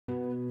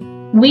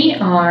We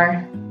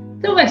are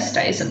the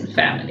Westhuizen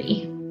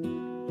family.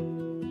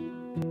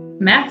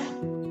 Matt,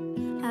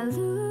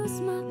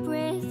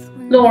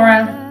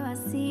 Laura,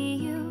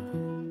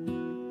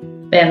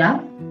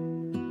 Bella,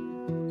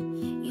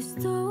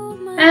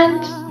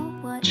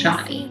 and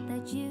Charlie.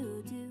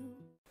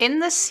 In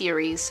this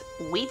series,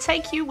 we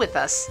take you with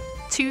us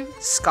to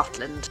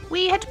Scotland.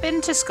 We had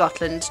been to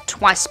Scotland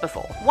twice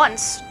before.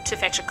 Once to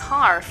fetch a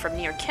car from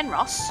near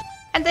Kinross,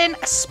 and then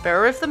a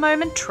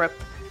spur-of-the-moment trip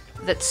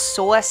that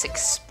saw us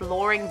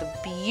exploring the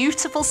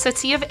beautiful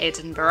city of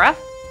Edinburgh,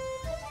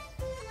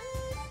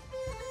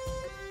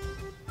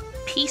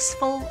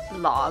 peaceful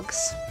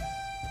logs,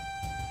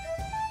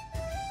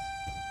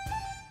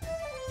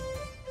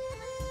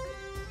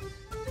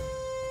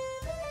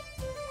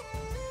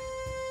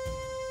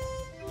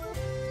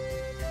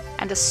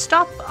 and a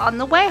stop on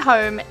the way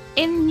home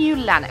in New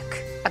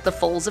Lanark at the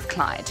Falls of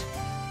Clyde.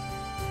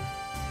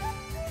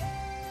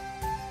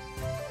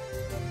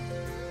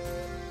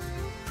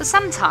 For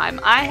some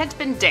time, I had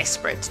been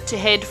desperate to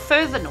head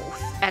further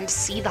north and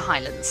see the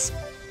Highlands.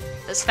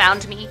 This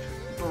found me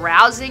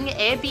browsing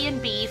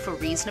Airbnb for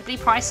reasonably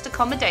priced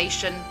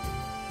accommodation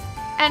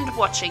and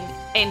watching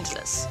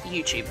endless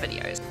YouTube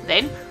videos.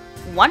 Then,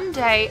 one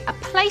day, a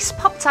place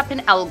popped up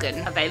in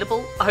Elgin,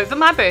 available over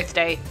my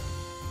birthday.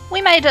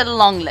 We made a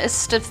long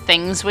list of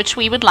things which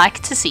we would like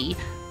to see,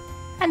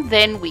 and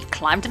then we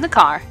climbed in the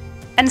car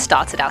and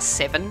started our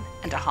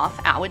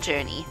 7.5-hour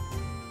journey.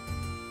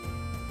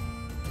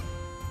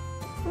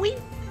 We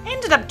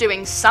ended up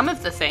doing some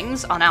of the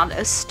things on our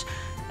list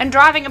and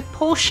driving a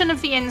portion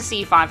of the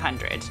NC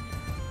 500,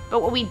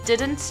 but what we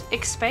didn't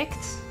expect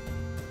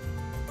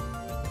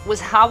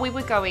was how we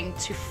were going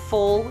to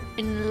fall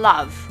in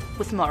love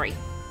with Moray.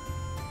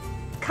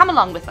 Come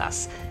along with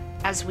us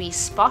as we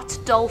spot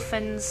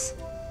dolphins,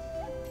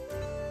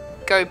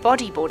 go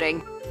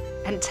bodyboarding,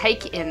 and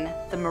take in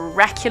the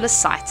miraculous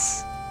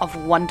sights of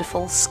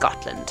wonderful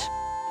Scotland.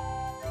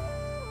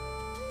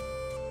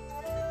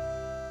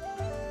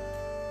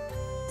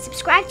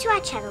 Subscribe to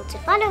our channel to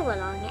follow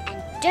along,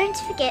 and don't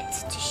forget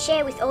to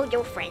share with all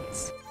your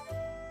friends.